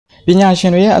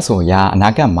ပညာရှင်တွေရဲ့အဆိုအရအ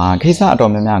နာဂတ်မှာခိစ္စအ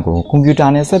တော်များများကိုကွန်ပျူ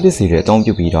တာနဲ့စက်ပစ္စည်းတွေ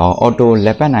အသုံးပြုပြီးတော့အော်တိုလ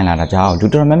က်ပတ်နိုင်လာတာကြော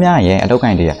င့်လူတော်များများရဲ့အလုပ်ကို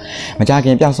င်တွေကမကြခ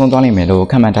င်ပျောက်ဆုံးသွားနိုင်မယ်လို့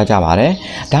ခန့်မှန်းထားကြပါတယ်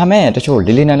။ဒါမဲ့တ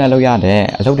ချို့လေးလေးနက်နက်လုပ်ရ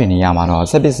တဲ့အလုပ်တွေနေရ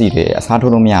မှာတော့စက်ပစ္စည်းတွေအစား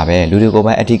ထိုးလို့မရပဲလူတွေကို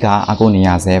ပဲအဓိက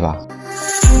အကူနေရဆဲပါ။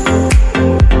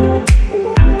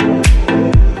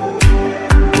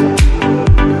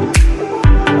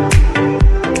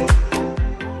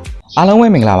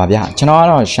အားလုံးပဲမင်္ဂလာပါဗျ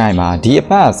ကျွန်တော်ကတော့ Shine ပါဒီ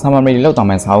အပတ် summary လောက်တောင်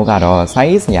မဲ့စာအုပ်ကတော့စာ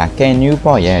ရေးဆရာ Ken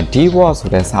Newport ရဲ့ D-Word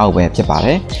ဆိုတဲ့စာအုပ်ပဲဖြစ်ပါ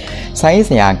တယ်စာရေး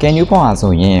ဆရာ Ken Newport ဟာ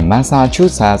ဆိုရင်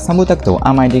Massachusetts စက်မှုတက္ကသိုလ်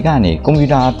MIT ကနေကွန်ပျူ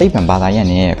တာသိပ္ပံဘာသာ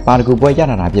ရပ်နဲ့ပါရဂူပွဲ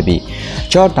ရတာဖြစ်ပြီး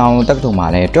Georgetown တက္ကသိုလ်မှာ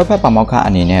လည်းတွဲဖက်ပါမောက္ခ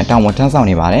အနေနဲ့တာဝန်ထမ်းဆောင်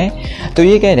နေပါ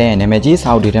တယ်သူရေးခဲ့တဲ့နာ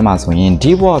မည်ကြီးစာအုပ်တွေထဲမှာဆိုရင်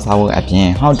D-Word စာအုပ်အပြင်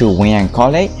How to Win at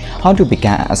College How to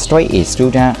Become a Straight A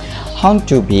Student How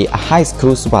to be a high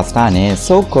school superstar နဲ့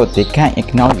So Good They Can't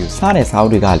Ignore You စတဲ့စာအု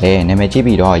ပ်တွေကလည်းနာ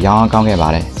မည်ကြီးပြီးတော့ရောင်းအောင်ကောင်း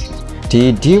ခဲ့ပါတယ်ဒီ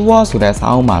D-Word ဆိုတဲ့စာ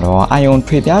အုပ်မှာတော့အာယုံ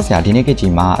ထွေပြားစရာဒီ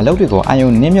နေ့ခေတ်ကြီးမှာအလုပ်တွေကိုအာယုံ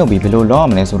နင်းမြုပ်ပြီးဘယ်လိုလုပ်ရ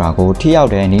မလဲဆိုတာကိုထိရောက်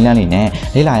တဲ့နည်းလမ်းတွေ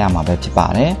နဲ့လေ့လာရမှာပဲဖြစ်ပါ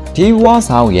တယ် D-Word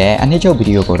စာအုပ်ရဲ့အနှစ်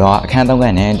ချုပ်ဗီဒီယိုကိုတော့အခန်း3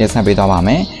ခန်းနဲ့တင်ဆက်ပေးသွားပါ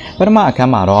မယ်ပထမအခ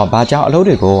န်းမှာတော့ဘာကြောင့်အလုပ်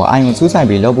တွေကိုအာယုံစူး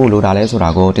စိုက်ပြီးလုပ်ဖို့လိုတာလဲ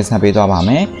ဆိုတာကိုတင်ဆက်ပေးသွားပါမ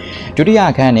ယ်ဒုတိ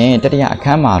ယအခန်းနဲ့တတိယအ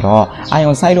ခန်း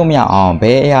မှာတော့အာယုံစိုက်လို့မရအောင်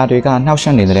ဘယ်အရာတွေကနှောက်ယှ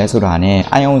က်နေတယ်ဆိုတာ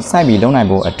နဲ့အာယုံစိုက်ပြီးလုပ်နိုင်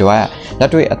ဖို့အတွက်လ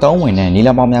က်တွေ့အသုံးဝင်တဲ့နည်းလ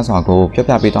မ်းပေါင်းများစွာ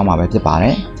ကိုပြောပြပေးသွားမှာပဲဖြစ်ပါတ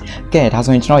ယ်ကဲဒါ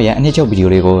ဆိုရင်ကျွန်တော်ရဲ့အနှစ်ချုပ်ဗီဒီ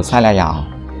ယိုလေးကိုဆိုက်လိုက်ရ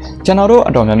အောင်ကျွန်တော်တို့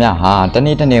အတော်များများဟာတ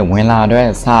နေ့ဝင်လာ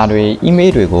တဲ့စာတွေအီးမေး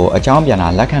လ်တွေကိုအကြောင်းပြန်တာ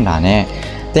လက်ခံတာနဲ့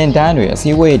တင်တန်းတွေအစ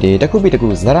ည်းအဝေးတွေတစ်ခုပြီးတစ်ခု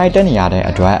ဇရိုက်တက်နေရ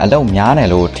တဲ့အတွက်အလုပ်များတယ်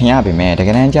လို့ထင်ရပေမဲ့တ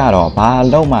ကယ်တမ်းကျတော့ဘာအ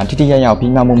လုပ်မှထိထိ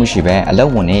ရောက်ပြီးမှမှုမရှိပဲ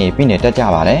အလုပ်ဝင်နေပြီးနေ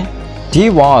တက်ကြပါတယ်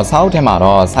D-Word စာအုပ်ထဲ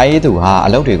မှာတော့စာရေးသူဟာ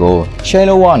အလုပ်တွေကို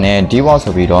Shallow Word နဲ့ D-Word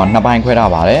ဆိုပြီးတော့နှစ်ပိုင်းခွဲ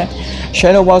ထားပါတယ်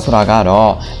Shallow Word ဆိုတာကတော့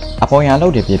အပေါ်ယံအလု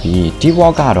ပ်တွေဖြစ်ပြီး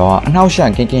D-Word ကတော့အနှောက်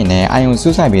အယှက်ကင်းနဲ့အာ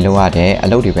ယုံစူးစိုက်ပြီးလုပ်ရတဲ့အ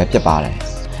လုပ်တွေပဲဖြစ်ပါတယ်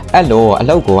အဲ့လို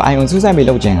အလုပ်ကိုအာယုံစူး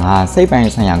စိုက်ပြီးလုပ်ခြင်းဟာစိတ်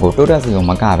ပိုင်းဆိုင်ရာကိုတိုး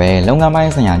တက်စေလို့မကပဲလုပ်ငန်းပို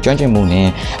င်းဆိုင်ရာကျွမ်းကျင်မှုနဲ့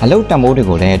အလုပ်တန်ဖိုး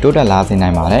တွေကိုလည်းတိုးတက်လာစေနို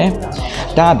င်ပါ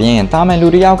တယ်ဒါအပြင်တာ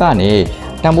မန်လူတစ်ယောက်ကနေ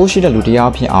တန်ဖိုးရှိတဲ့လူတစ်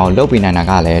ယောက်ဖြစ်အောင်လုပ်ပေးနိုင်တာ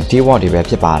ကလည်း D-Word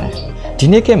တွေပဲဖြစ်ပါတယ်ဒီ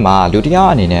နေ့ခေတ်မှာလူတစ်ယောက်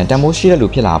အနေနဲ့တန်ဖိုးရှိ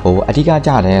တဲ့လူဖြစ်လာဖို့အဓိ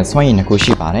ကကျတဲ့စွမ်းရည်နှစ်ခု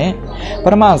ရှိပါတယ်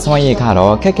ပထမစွမ်းရည်က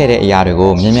တော့ခက်ခဲတဲ့အရာတွေ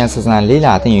ကိုမြန်မြန်ဆန်ဆန်လေ့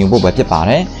လာသင်ယူဖို့ပဲဖြစ်ပါတ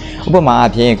ယ်ဥပမာ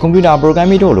အဖြစ်ကွန်ပျူတာ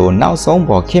programming တို့လိုနောက်ဆုံး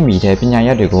ပေါ်ခေတ်မီတဲ့ပညာ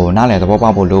ရပ်တွေကိုနားလည်သဘောပေါ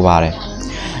က်ဖို့လိုပါတယ်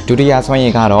ဒုတိယစွမ်း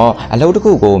ရည်ကတော့အလုပ်တစ်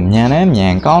ခု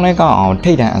ကိုမြန်ကောင်းအောင်ထိ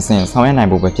တ်တန့်အဆင့်ဆောင်ရွက်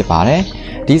နိုင်ဖို့ပဲဖြစ်ပါတယ်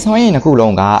ဒီစွမ်းရည်နှစ်ခုလုံး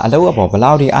ကအလုပ်အပေါ်ဘယ်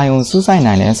လောက်ထိအာရုံစူးစိုက်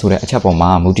နိုင်လဲဆိုတဲ့အချက်ပေါ်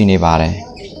မှာမူတည်နေပါ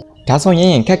တယ်ဒါဆို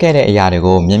ရင်ခက်ခဲတဲ့အရာ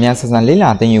တွေကိုမြန်မြန်ဆန်ဆန်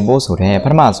လေ့လာသင်ယူဖို့ဆိုတဲ့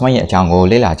ပထမစွမ်းရည်အကြောင်းကို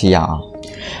လေ့လာကြည့်ရအောင်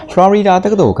ဖလော်ရီဒါတ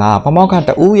က္ကသိုလ်ကပမောက္ခ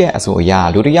တဦးရဲ့အဆိုအရ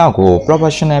လူတစ်ယောက်ကို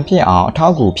professional ဖြစ်အောင်အ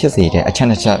ထောက်အကူဖြစ်စေတဲ့အချက်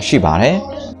တစ်ချက်ရှိပါ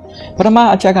တယ်ပထမ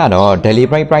အချက်ကတော့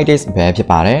deliberate practice ပဲဖြစ်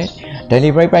ပါတယ်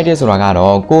deliberate practice ဆိုတာက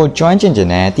တော့ကိုကျွ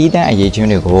မ်းကျင်တဲ့တီးတန့်အရေးချင်း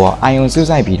တွေကိုအာယုံစူး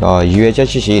စိုက်ပြီးတော့ရွေချက်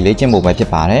ရှိလေ့ကျ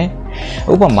င့်ဖို့ပဲဖြစ်ပါတယ်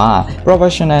ဥပမာ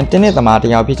professional တင်းနှစ်သမား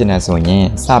တယောက်ဖြစ်တဲ့ဆို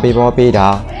ရင်စာပေပေါ်ပေးတာ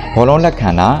ဘောလုံးလက်ခံ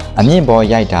တာအမြင့်ပေါ်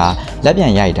ရိုက်တာလက်ပြ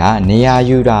န်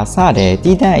ရိုက်တာနေရာယူတာစ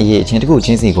တဲ့တီးတန့်အရေးအချင်း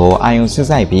တစ်ခုချင်းစီကိုအာယုံ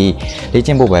စူးစိုက်ပြီး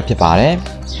လေ့ကျင့်ဖို့ပဲဖြစ်ပါ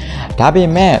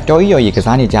တယ်ဒါပေမဲ့တော်ကြီး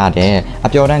ကစားနေကြတဲ့အ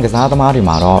ပျော်တမ်းကစားသမားတွေ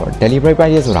မှာတော့ deliberate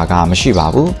practice ဆိုတာကမရှိပါ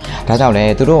ဘူး။ဒါကြောင့်လ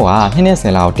ည်းသူတို့က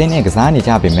2-10လောက်တင်းနဲ့ကစားနေ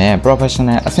ကြပေမဲ့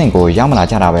professional အဆင့်ကိုရောက်မလာ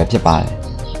ကြတာပဲဖြစ်ပါတယ်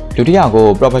။ဒုတိယကို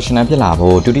professional ဖြစ်လာ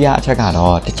ဖို့ဒုတိယအချက်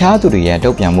ကတော့တခြားသူတွေရဲ့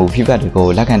တုံ့ပြန်မှု feedback တွေကို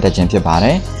လက်ခံတတ်ခြင်းဖြစ်ပါတ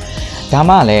ယ်။ဒါ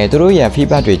မှလည်းသူတို့ရဲ့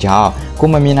feedback တွေကြောင့်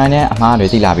ကိုမမြင်နိုင်တဲ့အမှားတွေ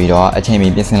သိလာပြီးတော့အချိန်မီ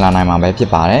ပြင်ဆင်လာနိုင်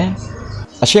မှာပဲဖြစ်ပါတယ်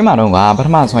။အရှိမတုန်းကပ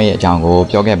ထမဆွမ်းရဲ့အကြောင်း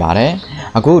ကိုပြောခဲ့ပါတယ်။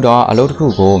အခုတော့အလုပ်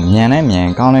တစ်ခုကိုမြန်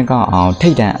ကောင်း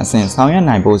အောင်ထိတ်တန့်အဆင့်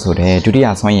ဆောင်ရွက်နိုင်ဖို့ဆိုတဲ့ဒုတိ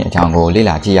ယစွမ်းရည်အကြောင်းကို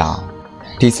လေ့လာကြည့်ရအောင်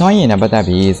ဒီစွမ်းရည်နဲ့ပတ်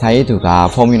သက်ပြီးစာရေးသူက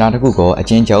formula တစ်ခုကို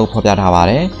အချင်းချုပ်ဖော်ပြထားပါ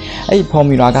တယ်အဲ့ဒီ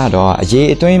formula ကတော့အ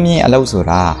ရေးအတွင်းမြင့်အလုပ်ဆို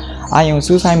တာအာ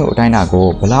ယုံစူးစိုက်မှုအတိုင်းအတာ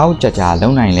ကိုဘလောက်ကြာ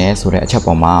လုံးနိုင်လဲဆိုတဲ့အချက်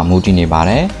ပေါ်မှာမူတည်နေပါ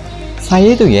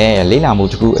တယ်စာရေးသူရဲ့လေ့လာ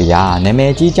မှုတစ်ခုအရာနာမ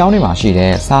ည်ကြီးကျောင်းတွေမှာရှိ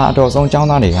တဲ့စာအတော်ဆုံးကျော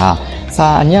င်းသားတွေကစာ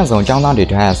အညံ့ဆုံးကျောင်းသား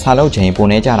တွေထက်စာလုပ်ချိန်ပို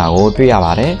နေကြတာကိုတွေ့ရပါ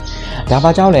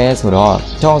တယ်ဒါပါကြောင့်လဲ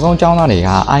ဆိုတော့တော်ဆုံးကျောင်းသားတွေ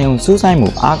ကအာယုံစူးစိုက်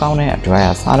မှုအားကောင်းတဲ့အတွက်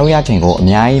စာလုံးရချိန်ကိုအ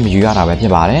များကြီးမယူရတာပဲဖြ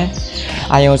စ်ပါတယ်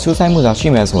။အာယုံစူးစိုက်မှုသာ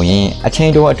ရှိမယ်ဆိုရင်အချိ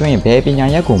န်တိုအတွင်းဘယ်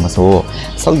ပညာရပ်ကိုမ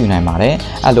ဆိုစုပ်ယူနိုင်ပါတယ်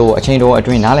။အဲ့လိုအချိန်တိုအ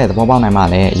တွင်းနားလည်သဘောပေါက်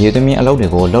နိုင်မှလည်းအရေးသွင်းအလုပ်တွေ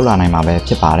ကိုလုပ်လာနိုင်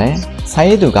မှာပဲဖြစ်ပါတယ်။စာ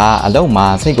ရေးသူက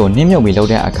အလုပ်မှာစိတ်ကိုနှိမ့်မြုပ်ပြီးလုပ်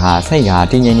တဲ့အခါစိတ်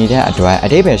ကတည်ငြိမ်နေတဲ့အတွက်အ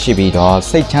တိပ္ပယ်ရှိပြီးတော့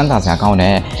စိတ်ချမ်းသာစရာကောင်း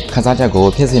တဲ့ခံစားချက်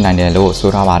ကိုဖြစ်စေနိုင်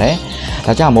တယ်လို့ဆိုထားပါတယ်။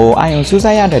ဒါကြောင့်မို့အာယုံ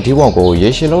စူးစိုက်ရတဲ့ D-Word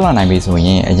ကိုရေရှည်လုပ်လာနိုင်ပြီဆို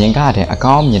ရင်အရင်ကတည်းကအ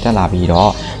ကောင်းမြင်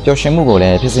တက်လာပြီးတော့ပျော်ရွှင်မှုကိုလ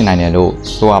ည်းဖြစ်စေနိုင်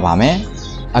တယ်လို့ဆိုရပါမယ်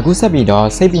။ အခုဆက်ပြီးတော့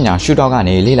စိတ်ပညာရှုထောင့်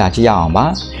ကနေလေ့လာကြည့်ရ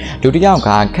အောင်ပါလူတစ်ယောက်က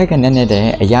ခက်ခက်နက်နက်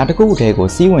တဲ့အရာတစ်ခုအထဲ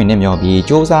ကိုစီးဝင်နေမျောပြီးစ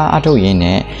조사အထုတ်ရ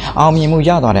င်းနဲ့အောင်မြင်မှု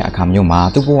ရသွားတဲ့အခါမျိုး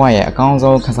မှာသူ့ဘဝရဲ့အကောင်း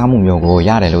ဆုံးခံစားမှုမျိုးကို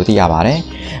ရတယ်လို့သိရပါတယ်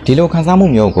ဒီလိုခံစား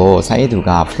မှုမျိုးကိုစာရေးသူ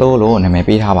က flow လို့နာ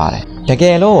မည်ပေးထားပါတယ်တက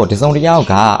ယ်လို့ဒီစုံတစ်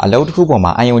ယောက်ကအလုပ်တစ်ခုပေါ်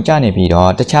မှာအာယုံကျနေပြီး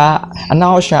တော့တခြားအ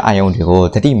နောက်အရှက်အာယုံတွေ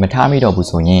ကိုသတိမထားမိတော့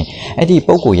ဘူးဆိုရင်အဲ့ဒီ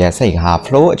ပုံကိုရဲ့စိတ်က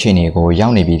flow အခြေအနေကို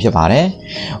ရောက်နေပြီဖြစ်ပါ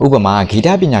တယ်ဥ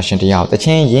ပမာဂီတပညာရှင်တစ်ယောက်တခြ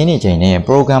င်းရင်းနေချိန်နဲ့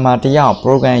programmer တစ်ယောက်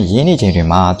program ရင်းနေချိန်တွေ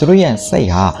မှာသူတို့ရဲ့စိတ်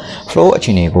ဟာ flow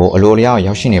အခြေအနေကိုအလိုလျောက်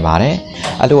ရောက်ရှိနေပါ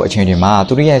တယ်အဲ့လိုအခြေအနေတွေမှာ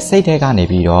သူတို့ရဲ့စိတ်ထဲကနေ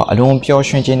ပြီးတော့အလွန်ပျော်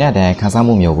ရွှင်ခြင်းတဲ့ခံစား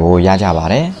မှုမျိုးကိုရကြပါ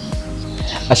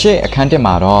တယ်အရှိအခန်း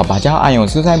တစ်မှာတော့ဘာကြောင့်အာယုံ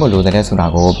စူးစိုက်ဖို့လိုတဲ့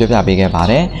ဆိုတာကိုပြောပြပေးခဲ့ပါ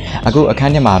တယ်အခုအခ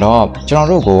န်းတစ်မှာတော့ကျွန်တော်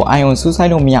တို့ကိုအာယုံစူးစိုက်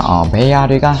လို့မရအောင်ဘယ်ရာ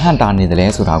တွေကဟန့်တာနေ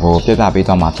တယ်လဲဆိုတာကိုပြောပြပေး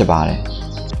သွားမှာဖြစ်ပါတယ်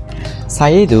စာ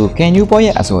ရေးသူကန်ယူပေါ်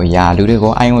ရဲ့အဆိုအရလူတွေ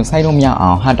ကိုအာယုံစိုက်လို့မ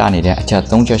ရအောင်ဟန့်တာနေတဲ့အချက်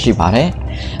၃ချက်ရှိပါ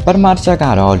တယ်ပထမတစ်ချက်က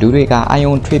တော့လူတွေကအာ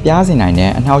ယုံထွေပြားစေနိုင်တဲ့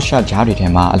အနှောက်အယှက်ကြား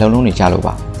တွေထဲမှာ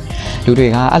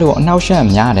အလုံးလုံးနေကြလို့ပါလူတွေကအဲ့လိုအနှောက်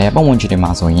အယှက်များတဲ့ပုံဝင်ချီတွေ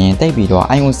မှာဆို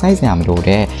ရင်တိတ်ပြီးတော့အာယုံစိုက်စရာမလို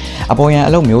တဲ့အပေါ်ယံ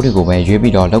အလုပ်မျိုးတွေကိုပဲရွေး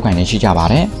ပြီးတော့လောက်ကိုင်းနေရှိကြပါ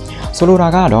တယ်ဆို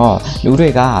လိုတာကတော့လူ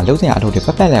တွေကလှုပ်စရာအလုပ်တွေ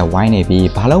ပတ်ပတ်လဲဝိုင်းနေပြီး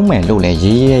ဘာလုံး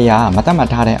မယ်လို့လဲရေးရရမတတ်မှတ်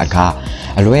ထားတဲ့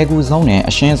အခါအလွယ်ကူဆုံး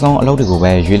နဲ့အရှင်းဆုံးအလုပ်တွေကိုပဲ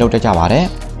ရွေးလုပ်တတ်ကြပါတယ်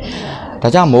ဒါ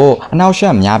ကြောင့်မို့အ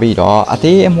နောက်ရှက်များပြီးတော့အ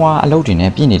သေးအမွှားအလုပ်တွေနဲ့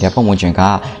ပြည်နေတဲ့ပုံဝင်ချင်က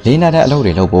လေးနက်တဲ့အလုပ်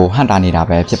တွေလုပ်ဖို့ဟန်တာနေတာ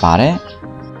ပဲဖြစ်ပါ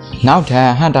တယ်နောက်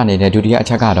ထပ်ဟန်တာနေတဲ့ဒုတိယ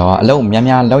အချက်ကတော့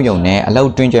အလုပ်များများလုပ်ယုံနဲ့အလုပ်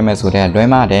တွင်းကျဲမဲ့ဆိုတဲ့လွဲ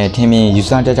မတဲ့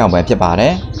ထင်မြင်ယူဆချက်ကြောင့်ပဲဖြစ်ပါတ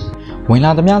ယ်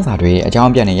ဝင်လာသမျှစာတွေ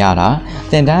အကြောင်းပြနေ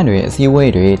ရတာတင်တန်းတွေအစည်း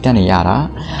အဝေးတွေတက်နေ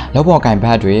ရတာလောက်ပေါ်ကင်ဘ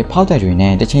တ်တွေဖောက်တဲ့တွေ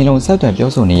နဲ့တစ်ချိန်လုံးဆက်သွယ်ပြော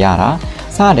ဆိုနေရတာ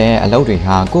စတဲ့အလုပ်တွေဟာ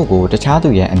ကိုယ့်ကိုတခြားသူ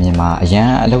ရဲ့အမြင်မှာအ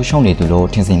ရန်အလုပ်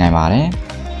ရှုံးနေသူလို့ထင်စေနိုင်ပါတယ်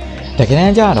တကယ်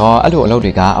တမ်းကျတော့အဲ့လို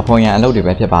အလုပ်တွေကအပေါ်ယံအလုပ်တွေပဲ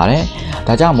ဖြစ်ပါ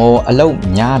တယ်ဒါကြောင့်မို့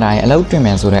အလုပ်များတိုင်းအလုပ်တွင်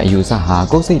မယ်ဆိုတဲ့အယူ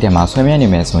ဆဟာကိုယ့်စိတ်ထဲမှာဆွဲမြဲနေ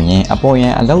မယ်ဆိုရင်အပေါ်ယံ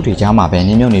အလုပ်တွေကြားမှာပဲန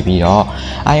င်းမြုပ်နေပြီးတော့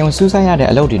အာယုံစူးစိုက်ရ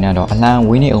တဲ့အလုပ်တွေနဲ့တော့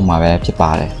အလံဝေးနေအောင်မှာပဲဖြစ်ပါ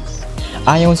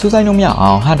တယ်အာယုံစူးစိုက်လို့မရ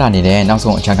အောင်ဟန့်တာနေတဲ့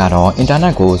နောက်ဆုံးအချက်ကတော့အင်တာ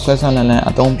နက်ကိုဆွဲဆွဲလန်းလန်း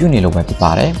အသုံးပြုနေလို့ပဲဖြစ်ပါ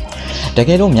တယ်တ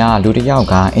ကယ်လို့များလူတစ်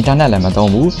ယောက်ကအင်တာနက်လည်း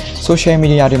မသုံးဘူး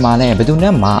ဆိုရှယ်မီဒီယာတွေမှာလည်းဘယ်သူ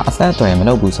နဲ့မှအဆက်အသွယ်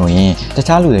မလုပ်ဘူးဆိုရင်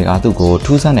တခြားလူတွေကသူ့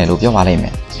ကိုထူးဆန်းတယ်လို့ပြောပါလိမ့်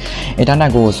မယ်အင်တာ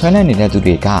နက်ကိုဆွဲလန်းနေတဲ့သူ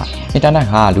တွေကအင်တာနက်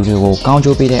ဟာလူတွေကိုကောင်း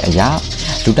ကျိုးပေးတဲ့အရာ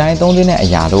လူတိုင်းသုံးတဲ့အ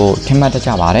ရာလို့ထင်မှတ်တတ်ကြ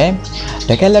ပါ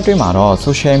တယ်တကယ်လက်တွေ့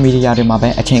မှာတော့ဆိုရှယ်မီဒီယာတွေမှာပဲ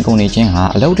အချိန်ကုန်နေခြ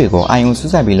င်းဟာအလုပ်တွေကိုအာ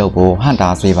ယုံစူးစိုက်ပြီးလုပ်ဖို့ဟ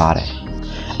န့်တာစေပါတယ်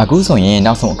အခုဆို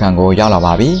ရင်နောက်ဆုံးအခန်းကို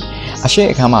ရောက်လာပါပြီအရှိ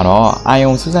အခန်းမှာတော့အာ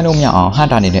ယုံစူးစိုက်လို့မရအောင်ဟန့်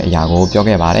တာနေတဲ့အရာ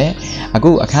ကိုပြောခဲ့ပါတယ်အခု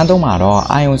အခန်း၃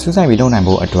မှာတော့အာယုံစူးစိုက်ပြီးလုပ်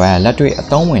နိုင်ဖို့အတွက်လက်တွေ့အ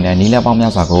သုံးဝင်တဲ့နည်းလမ်းပေါင်း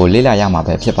များစွာကိုလေ့လာရ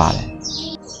မှာပဲဖြစ်ပါတယ်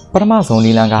ပထမဆုံးန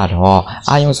ည်းလမ်းကတော့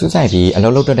အာယုံစူးစိုက်ပြီးအလု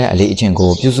ပ်လုပ်တဲ့အလေးအကျင့်ကို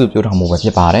ပြုစုပြောင်းထောင်မှုပဲဖြ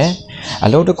စ်ပါတယ်အ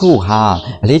လုပ်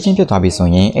တစ်ခုဟာအလေးချင်းဖြစ်သွားပြီဆို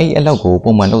ရင်အဲ့ဒီအလုပ်ကို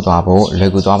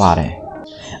ပုံမှန်လုပ်သွားဖို့လွယ်ကူသွားပါတယ်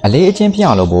အလေးအချင်းဖြစ်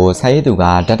အောင်လုပ်ဖို့စာရေးသူ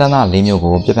ကဒသနာ၄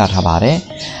မျိုးကိုပြပြထားပါတယ်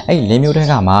။အဲ့၄မျိုးတ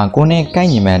ည်းကမှကိုယ်နဲ့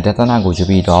ကိုက်ညီမဲ့ဒသနာ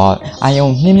ကိုယူပြီးတော့အာယုံ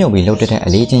နှင်းမြုပ်ပြီးလုပ်တဲ့အ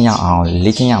လေးချင်းရအောင်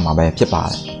လေ့ကျင့်ရမှာပဲဖြစ်ပါ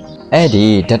တယ်။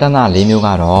အဲ့ဒီဒသနာ၄မျိုးက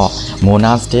တော့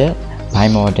monastic,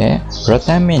 bimodal,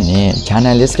 rhythmic နဲ့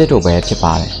journalistic တို့ပဲဖြစ်ပါ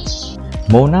တယ်။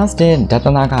 monastic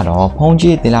ဒသနာ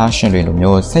ကတော့ဖုံးကြီးသီလရှင်တွေလို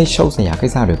မျိုးစိတ်ရှုပ်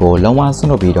စရာကိစ္စတွေကိုလုံး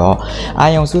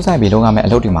ဝဆွလုပ်ပြီးတော့အာယုံစူးစိုက်ပြီးလုပ်ရမယ့်အ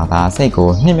လုပ်တွေမှာသာစိတ်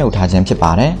ကိုနှိမ့်မြုပ်ထားခြင်းဖြစ်ပါ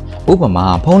တယ်။ဥပ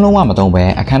မာဖုံးလုံးဝမသုံးပဲ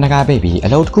အခန်းတကားပိတ်ပြီးအ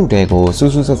လုပ်တစ်ခုတည်းကို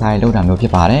စူးစူးဆဆိုင်လုပ်တာ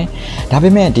မျိုးဖြစ်ပါတယ်။ဒါပေ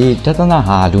မဲ့ဒီဒ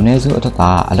သနာဟာလူနည်းစုအ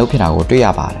ထက်သာအလုပ်ဖြစ်တာကိုတွေ့ရ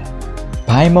ပါတယ်။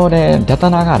 bimodal ဒသ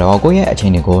နာကတော့ကိုယ့်ရဲ့အခြေ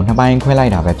အနေကိုနှစ်ပိုင်းခွဲလို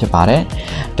က်တာပဲဖြစ်ပါတယ်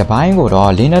။တစ်ပိုင်းကိုတော့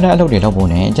လေးနက်တဲ့အလုပ်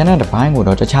တွေလုပ်ဖို့နဲ့ကျန်တဲ့တစ်ပိုင်း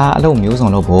ကိုတော့တခြားအလုပ်မျိုး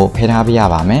စုံလုပ်ဖို့ဖယ်ထားပြရ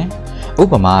ပါမယ်။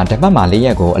ဥပမာတစ်ပတ်မှာ၄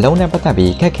ရက်ကိုအလုံးနဲ့ပတ်သက်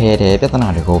ပြီးခက်ခဲတဲ့ပြ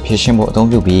ဿနာတွေကိုဖြေရှင်းဖို့အသုံး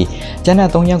ပြုပြီးကျန်တဲ့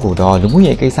၃ရက်ကိုတော့လူမှု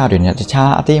ရေးကိစ္စတွေနဲ့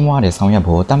တခြားအသေးအမွှားတွေ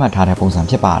ဆောင်ရွက်ဖို့သတ်မှတ်ထားတဲ့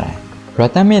ပုံစံဖြစ်ပါတယ်။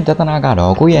 rhythmic ဒသနာ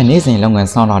ကတော့ကိုယ့်ရဲ့နေ့စဉ်လုပ်ငန်း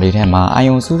ဆောင်တာတွေထဲ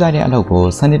မှာအာယုံစူးစိုက်တဲ့အလုပ်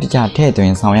ကိုစနစ်တကျထည့်သွ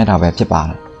င်းဆောင်ရွက်တာပဲဖြစ်ပါ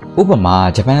တယ်။ဥပ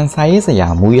မာဂျပန်စာရေး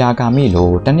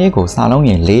ဆရာမူယာကာမိလိုတနေ့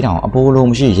ကိုစာလုံးရင်4000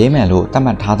အပိုးလုံးမရှိရေးမယ်လို့သတ်မှ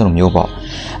တ်ထားသလိုမျိုးပေါ့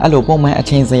။အဲ့လိုပုံမှန်အ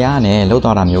ချိန်စရာ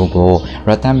နဲ့လုပ်တော့တာမျိုးကို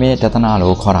rhythmic ဒသနာ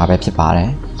လို့ခေါ်တာပဲဖြစ်ပါတယ်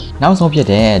။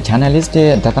နောက်ဆုံးဖြစ်တဲ့ journalistic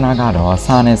ဒသနာ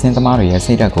ကတော့စာနယ်ဇင်းသမားတွေရဲ့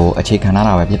စိတ်ဓာတ်ကိုအခြေခံထား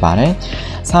တာပဲဖြစ်ပါတယ်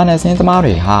။စာနယ်ဇင်းသ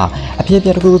မားတွေဟာအဖြစ်အပျ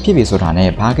က်တစ်ခုဖြစ်ပြီဆိုတာနဲ့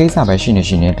ဘာကိစ္စပဲရှိ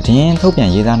နေသတ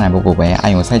င်းထုတ်ပြန်ရေးသားနိုင်ဖို့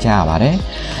ကိုပဲအာယုံစိုက်ကြရပါတယ်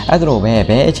။အဲ့ဒါလိုပဲ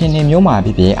ဘယ်အခြေအနေမျိုးမှာဖြ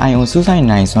စ်ဖြစ်အာယုံစူး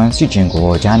စိုက်နိုင်စွမ်းရှိခြင်းကို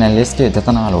journalistic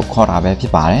ဒသနာလို့ခေါ်တာပဲဖြ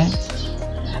စ်ပါတယ်။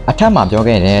အထက်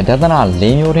မှာပြောခဲ့တဲ့ဒသနာ၄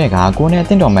မျိုးတဲ့ကကိုယ်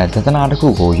နဲ့တင့်တော်မဲ့ဒသနာ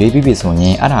တစ်ခုကိုရွေးပြီးပြီဆို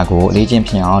ရင်အဲ့ဒါကိုအလေးချင်း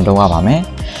ဖြစ်အောင်လုပ်ရပါမယ်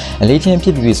။အလေးချ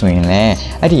င်းဖြစ်ပြီဆိုရင်လည်း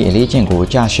အဲ့ဒီအလေးချင်း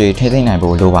ကိုကြာရှည်ထိသိမ်းနိုင်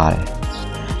ဖို့လိုပါတယ်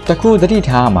။တခုသတိ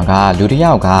ထားမှာကလူတစ်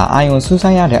ယောက်ကအာယုံစူး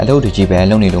စိုက်ရတဲ့အလုပ်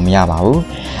တွေကြီးပဲလုပ်နေလို့မရပါဘူး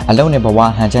။အလုပ်နဲ့ဘဝ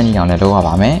ဟန်ချက်ညီအောင်လည်းလုပ်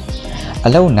ရပါမယ်။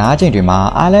 အလုံးနားချိန်တွေ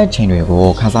မှာအားလဲချိန်တွေ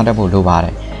ကိုခန်းစားတတ်ဖို့လိုပါ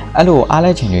တယ်အဲ့လိုအား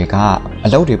လဲချိန်တွေကအ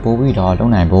လုပ်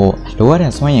တွေပို့ပြီးတော့လုပ်နိုင်ဖို့လိုအပ်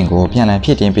တဲ့စွမ်းရည်ကိုပြန်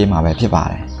လည်ဖြည့်တင်းပေးမှာပဲဖြစ်ပါ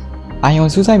တယ်အာယုံ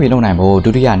စူးစိုက်ပြီးလုပ်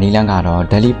နိုင်ဖို့ဒုတိယနည်းလမ်းကတော့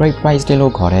deliberate practice လို့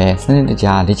ခေါ်တဲ့စနစ်တကျ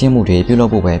လေ့ကျင့်မှုတွေ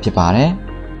ပြုလုပ်ဖို့ပဲဖြစ်ပါတယ်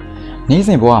နေ့စ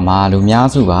ဉ်ဘဝ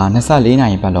မှာလူများစုက24နာ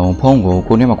ရီပတ်လုံးဖုန်း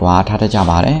ကိုကိုယ်နဲ့မကွာထား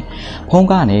တတ်ကြပါတယ်ဖု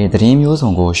န်းကနေသတင်းမျိုး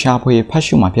စုံကိုရှာဖွေ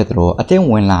ဖတ်ရှုမှဖြစ်သလိုအသ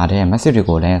င့်ဝင်လာတဲ့ message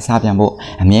တွေကိုလည်းစာပြန်ဖို့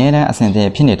အမြဲတမ်းအဆင်သင့်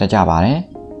ဖြစ်နေတတ်ကြပါတ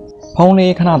ယ်ဖု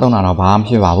န်းလေးခဏသုံးတာတော့ဘာမှဖြ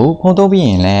စ်ပါဘူးဖုန်းသုံးပြီး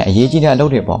ရင်လည်းအရေးကြီးတဲ့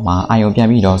အလုပ်တွေပေါ်မှာအာရုံပြန်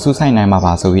ပြီးတော့စူးစိုက်နိုင်မှာ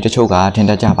ပါဆိုပြီးတချို့က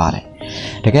ထင်တတ်ကြပါ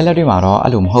တယ်တကယ်လက်တွေ့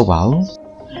မှာတော့အဲ့လိုမဟုတ်ပါ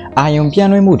ဘူးအာယုံပြန်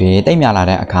လွှဲမှုတွေတိတ်မြလာ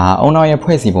တဲ့အခါအုံနောက်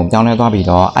ရဲ့ဖွဲ့စည်းပုံပြော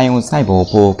င်းလဲသွားပြီးတော့အာယုံ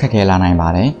စိုက်ဖို့ပိုခက်ခဲလာနိုင်ပါ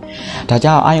တယ်။ဒါ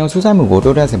ကြောင့်အာယုံစူးစိုက်မှုကို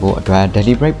တိုးတက်စေဖို့အတွက်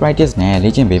deliberate practice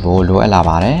နဲ့လေ့ကျင့်ပေးဖို့လိုအပ်လာပါ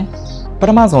တယ်။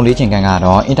ပထမဆုံးလေ့ကျင့်ခန်းက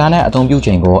တော့အင်တာနက်အသုံးပြု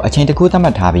ချိန်ကိုအချိန်တစ်ခုသတ်မှ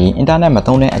တ်ထားပြီးအင်တာနက်မ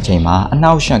သုံးတဲ့အချိန်မှာ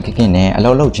အနှောက်အယှက်ကိနဲ့အ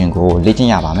လုပ်လုပ်ခြင်းကိုလေ့ကျင့်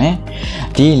ရပါမယ်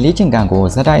။ဒီလေ့ကျင့်ခန်း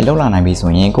ကိုဇက်တိုက်လုပ်လာနိုင်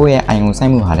ပြီဆိုရင်ကိုယ့်ရဲ့အာယုံစို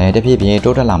က်မှုဟာလည်းတဖြည်းဖြည်း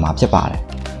တိုးတက်လာမှာဖြစ်ပါတယ်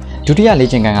။ဒုတိယလေ့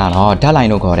ကျင့်ခန်းကတော့ deadline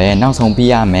လို့ခေါ်တဲ့နောက်ဆုံးပြီး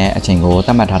ရမယ့်အချိန်ကို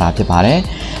သတ်မှတ်ထားတာဖြစ်ပါတယ်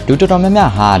။လူတော်တော်များများ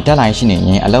ဟာ deadline ရှိနေရ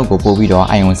င်အလုပ်ကိုပို့ပြီးတော့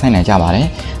အာရုံစိုက်နိုင်ကြပါတယ်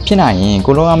။ဖြစ်နိုင်ရင်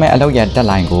ကိုလိုရမယ့်အလုပ်ရဲ့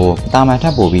deadline ကိုတာမန်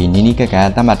ထပ်ပို့ပြီးနီးနီးကက်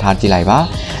ကက်သတ်မှတ်ထားကြည့်လိုက်ပါ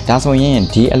။ဒါဆိုရင်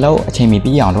ဒီအလုပ်အ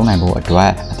ချိန်မီပြီးအောင်လုပ်နိုင်ဖို့အတွက်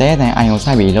အသေးအတန်အာ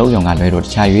ရုံစိုက်ပြီးလုပ်ရုံကလွဲလို့တ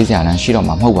ခြားရွေးစရာလမ်းရှိတော့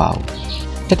မှာမဟုတ်ပါဘူး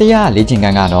။တတိယလေ့ကျင့်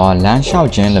ခန်းကတော့လမ်းလျှောက်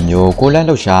ခြင်းလိုမျိုးကို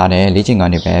လက်လှုပ်ရှားတဲ့လေ့ကျင့်ခ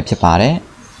န်းတွေပဲဖြစ်ပါတယ်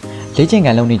။လေ့ကျင့်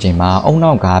ခန်းလုပ်နေချိန်မှာ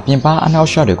အုံနောက်ကပြင်ပအနောက်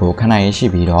ရှော့တွေကိုခံနိုင်ရရှိ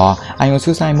ပြီးတော့အာ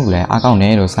ယုံစူးစိုက်မှုလည်းအားကောင်းတ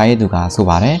ယ်လို့စာရေးသူက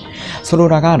ဆိုပါတယ်။ဆိုလို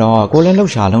တာကတော့ကိုယ်လည်း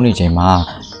လှုပ်ရှားလုပ်နေချိန်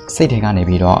မှာစိတ်ထဲကနေ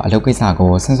ပြီးတော့အလုပ်ကိစ္စ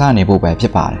ကိုစဉ်းစားနေဖို့ပဲဖြ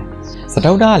စ်ပါတယ်။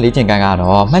စတုတ္ထလေ့ကျင့်ခန်း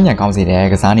ကတော့မှတ်ဉာဏ်ကောင်းစေတဲ့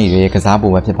ကစားနည်းတွေက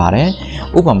စားဖို့ပဲဖြစ်ပါတယ်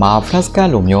။ဥပမာ flashcard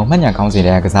လိုမျိုးမှတ်ဉာဏ်ကောင်းစေ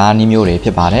တဲ့ကစားနည်းမျိုး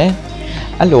တွေဖြစ်ပါတယ်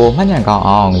။အဲ့လိုမှတ်ဉာဏ်ကောင်း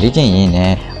အောင်လေ့ကျင့်ရ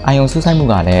င်းနဲ့အာယုံစူးစိုက်မှု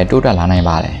ကလည်းတိုးတက်လာ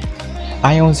နိုင်ပါတယ်။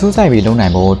အာယုံစူးစိုက်ပြီးလုပ်နို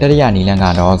င်ဖို့တတိယနည်းလမ်း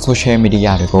ကတော့ social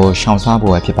media တွေကိုရှောင်ရှား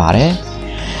ဖို့ဖြစ်ပါတယ်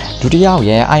။ဒုတိ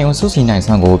ယရဲ့အာယုံစူးစီ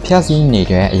နိုင်စွမ်းကိုဖျက်ဆီးနေ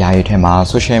တဲ့အရာတွေထဲမှာ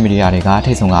social media တွေကထိ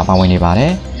ပ်ဆုံးကပါဝင်နေပါ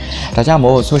တယ်။ဒါကြော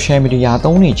င့်မို့ social media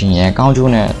သုံးနေခြင်းရဲ့ကောင်း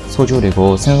ကျိုးနဲ့ဆိုးကျိုးတွေ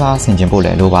ကိုစဉ်းစားဆင်ခြင်ဖို့လ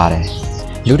ည်းလိုပါတယ်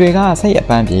။လူတွေကစိတ်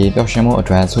အပန်းပြေပျော်ရွှင်မှုအ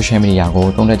တွက် social media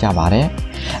ကိုသုံးတတ်ကြပါတယ်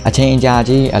။အချိန်အကြာ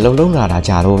ကြီး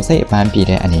အလုပ်လုပ်လာတာကြလို့စိတ်အပန်း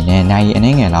ပြေတဲ့အနေနဲ့နိုင်ရီအ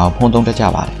နည်းငယ်လောက်ဖုန်းသုံးတတ်ကြ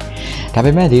ပါတယ်။ဒါ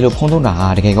ပေမဲ့ဒီလိုဖု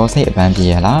န်းသုံးတာဟာတကယ်ကောစိတ်အပန်းပြေ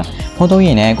ရလားဖုန်းသုံးရ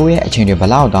င်လည်းကိုယ့်ရဲ့အချိန်တွေ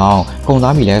ဘလောက်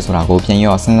တောင်ကုန်သွားပြီလဲဆိုတာကိုပြန်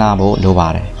ရောစဉ်းစားဖို့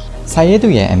လိုပါတယ်။စာ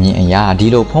ရေးသူရဲ့အမြင်အ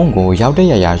ရဒီလိုဖုန်းကိုရောက်တဲ့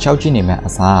ရရရှောက်ကြည့်နေမဲ့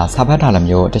အစားစာဖတ်တာလို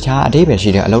မျိုးတခြားအသေးပဲ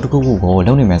ရှိတဲ့အလုပ်တစ်ခုခု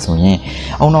ကိုလုပ်နေမယ်ဆိုရင်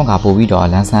အုံနောက်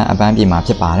ကပို့ပြီးတော့လန်းဆန်းအပန်းပြေမှာဖြ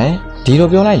စ်ပါတယ်။ဒီ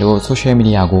လိုပြောလိုက်လို့ social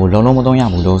media ကိုလုံးလုံးမသုံး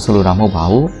ရဘူးလို့ဆိုလိုတာ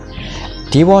မဟုတ်ပါဘူး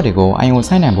။ဒီ word တွေကိုအာ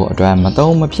ယုံဆိုင်နိုင်ဖို့အတွက်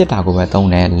မသုံးမဖြစ်တာ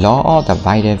ကိုပဲသုံးတဲ့ law of the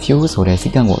vital few ဆိုတဲ့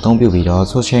စည်းကမ်းကိုအသုံးပြုပြီးတော့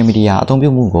social media အသုံးပြု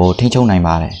မှုကိုထိန်းချုပ်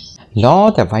နိုင်ပါတယ်။ law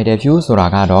of the vital few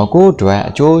ဆိုတာကတော့ကိုယ့်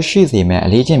အတွက်အကျိုးရှိစေမယ့်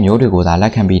အလေးကျင့်မျိုးတွေကိုသာ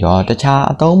လက်ခံပြီးတော့တခြား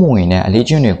အသုံးမဝင်တဲ့အလေး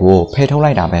ကျင့်တွေကိုဖယ်ထုတ်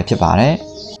လိုက်တာပဲဖြစ်ပါတယ်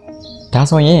။ဒါ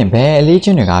ဆိုရင်ဘယ်အ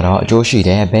လေးကျင့်တွေကတော့အကျိုးရှိတ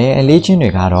ယ်ဘယ်အလေးကျင့်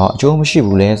တွေကတော့အကျိုးမရှိ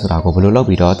ဘူးလဲဆိုတာကိုဘယ်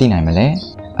လိုလုပ်ပြီးတော့သိနိုင်မလဲ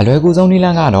။အလွယ်ကူဆုံးနည်းလ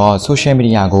မ်းကတော့ social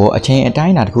media ကိုအချိန်အ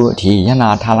တိုင်းအတာတစ်ခုအထိရပ်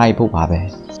နာထားလိုက်ဖို့ပါပဲ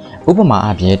။ဥပမာ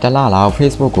အဖြစ်တစ်လလောက်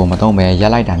Facebook ကိုမသုံးဘဲ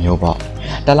ရပ်လိုက်တာမျိုးပေါ့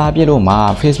။တစ်လပြည့်လို့မှ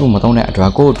Facebook မသုံးတဲ့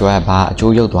အတွက်ကိုယ့်အတွက်ဘာ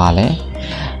အကျိုးရုပ်သွားလဲ။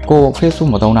ကို Facebook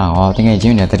မသုံးတာရောတကယ်ချ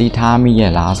င်းနဲ့သတိထားမိ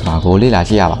ရဲ့လားဆိုတာကို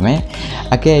လေ့လာကြည့်ရပါမယ်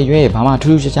။အကယ်၍ဘာမှ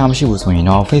ထူးထူးခြားခြားမရှိဘူးဆို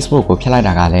ရင်တော့ Facebook ကိုဖျက်လိုက်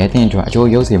တာကလည်းသင်အတွက်အ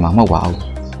ကျိုးရုပ်စေမှာမဟုတ်ပါဘူး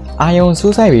။အာ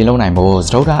ယုံစူးစိုက်ပြီးလုပ်နိုင်ဖို့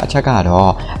စတုတ္ထအချက်ကတော့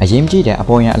အရင်ကြည့်တဲ့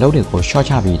အပေါ်ယံအလုပ်တွေကို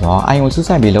ရှော့ချပြီးတော့အာယုံ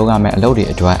စူးစိုက်ပြီးလုပ်ရမယ့်အလုပ်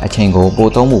တွေအတွက်အချိန်ကိုပို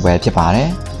သုံးမှုပဲဖြစ်ပါတယ်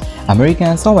။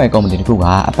 American software company တခုက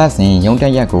အပတ်စဉ်ရုံးတ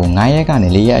က်ရက်ကို9ရက်ကနေ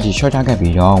4ရက်အထိ short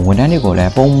ခဲ့ပြီးတော့ဝန်ထမ်းတွေကိုလည်း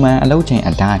ပုံမှန်အလုပ်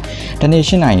ချိန်အတိုင်းတနေ့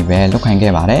8နာရီပဲလုပ်ခိုင်း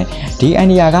ခဲ့ပါတယ်။ဒီ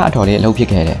idea ကအတော်လေးအလုပ်ဖြစ်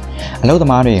ခဲ့တယ်။အလုပ်သ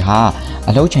မားတွေဟာ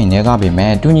အလုပ်ချိန်နဲ့ကပေ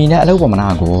မဲ့တူညီတဲ့အလုပ်ပမာ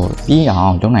ဏကိုပြီး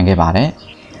အောင်လုပ်နိုင်ခဲ့ပါတယ်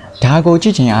။ဒါ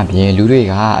ကိုကြည့်ချင်းအပြင်လူ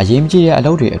တွေကအရေးမကြီးတဲ့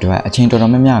အလုပ်တွေအတွက်အ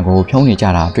ချိန်တော်တော်များများကို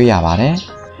ဖြုံးနေကြတာတွေ့ရပါတယ်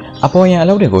။အပေါ်ယံအ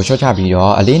လုပ်တွေကို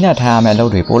ရှော့ချပြီးတော့အလေးနဲ့ထားရမယ့်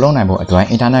အလုပ်တွေပို့လုပ်နိုင်ဖို့အတွက်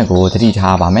အင်တာနက်ကိုသတိ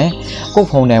ထားပါမယ်။ကိုယ့်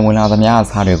ဖုန်းထဲဝင်လာသမျှ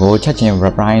စာတွေကိုချက်ချင်း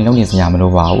reply လုပ်နေစရာမ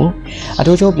လိုပါဘူး။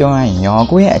အထူးချို့ပြောရရင်ရော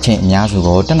ကိုယ့်ရဲ့အချိန်အများစု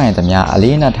ကိုတက်နိုင်သမျှအ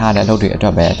လေးနဲ့ထားတဲ့အလုပ်တွေ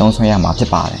အတွက်ပဲအသုံးဆွဲရ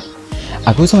မှာဖြစ်ပါတယ်။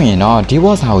အခုဆိုရင်တော့ဒီ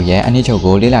word စာအုပ်ရဲ့အနည်း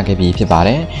ချုပ်ကိုလေ့လာခဲ့ပြီးဖြစ်ပါ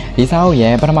တယ်။ဒီစာအုပ်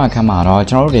ရဲ့ပထမခန်း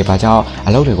မှာတော့ကျွန်တော်တို့တွေဘာကြောင့်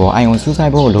အလုပ်တွေကိုအာရုံစူးစို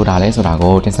က်ဖို့လိုတာလဲဆိုတာ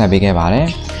ကိုတင်ဆက်ပေးခဲ့ပါတယ်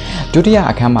။ဒုတိ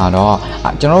ယအခန်း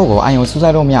မှာတော့ကျွန်တော်တို့ကိုအာရုံစူးစို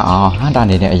က်လို့မရအောင်ဟန်တာ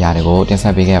နေတဲ့အရာတွေကိုတင်ဆ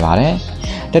က်ပေးခဲ့ပါတယ်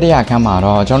။တတိယအခန်းမှာ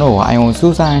တော့ကျွန်တော်တို့ကိုအာ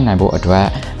ရုံစူးစိုက်နိုင်ဖို့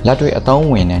အတွက်လက်တွေ့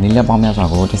အသုံးဝင်တဲ့နည်းလမ်းပေါင်းများစွာ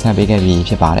ကိုတင်ဆက်ပေး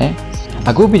ခဲ့ပြီးဖြစ်ပါတယ်။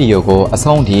အခုဗီဒီယိုကိုအ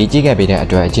ဆုံးထိကြည့်ခဲ့ပေးတဲ့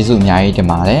အတွက်ကျေးဇူးအများကြီးတင်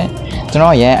ပါတယ်။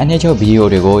ကျွန်တော်ရဲ့အနှစ်ချုပ်ဗီဒီ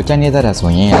ယိုတွေကိုကြိုက်နေတတ်တယ်ဆို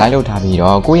ရင် like လုပ်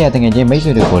ထားပြီးတော့ကိုယ့်ရဲ့တကယ်ချ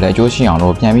င်းမိတ်ဆွေတွေကိုလည်းအကျိုးရှိအောင်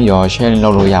လို့ပြန်ပြီးတော့ share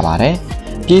လုပ်လို့ရပါတယ်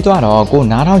။ပြီးတော့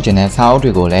ကိုနားထောင်ကျင်တဲ့စာအုပ်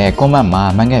တွေကိုလည်း comment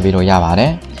မှာမှတ်ခဲ့ပေးလို့ရပါတယ်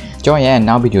။ ကျွန်တော်ရဲ့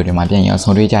နောက်ဗီဒီယိုတွေမှာပြန်ရင်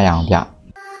ဆုံတွေ့ကြရအောင်ဗျ